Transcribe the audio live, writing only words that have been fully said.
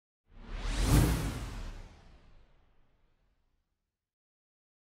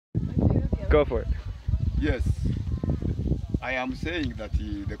Go for it. Yes, I am saying that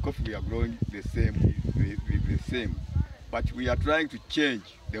the coffee we are growing the same, but we are trying to change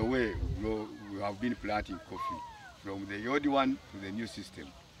the way we have been planting coffee from the old one to the new system.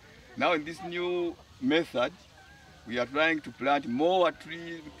 Now in this new method, we are trying to plant more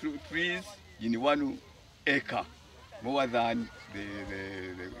trees in 1 acre, more than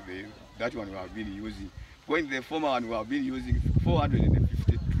that one we have been using. When the former one we have been using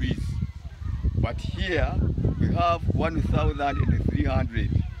 450 trees, but here we have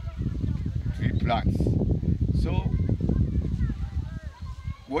 1,300 tree plants. So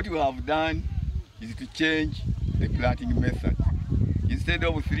what we have done is to change the planting method. Instead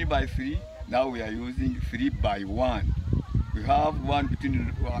of 3 by 3, now we are using 3 by 1. We have 3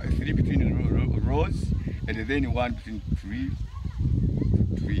 between rows, and then 1 between tree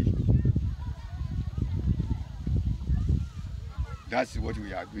to tree. That's what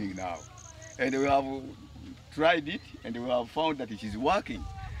we are doing now. And we have tried it, and we have found that it is working.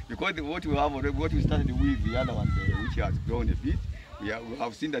 Because what we started with, the other one, which has grown a bit, we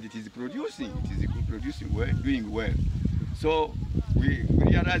have seen that it is producing well, doing well. So we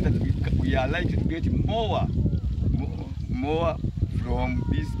realize that we are likely to get more from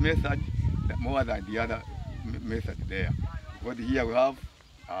this method, more than the other method there. Because here we have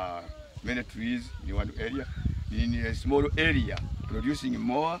many trees in one area, in a small area, producing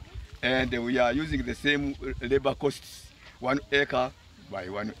more, and we are using the same labor costs, 1 acre by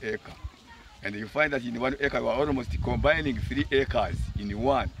 1 acre. And you find that in 1 acre, we are almost combining 3 acres in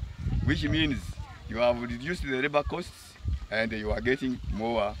one, which means you have reduced the labor costs, and you are getting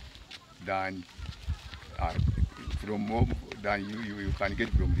more than you can get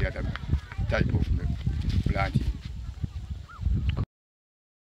from the other type of planting.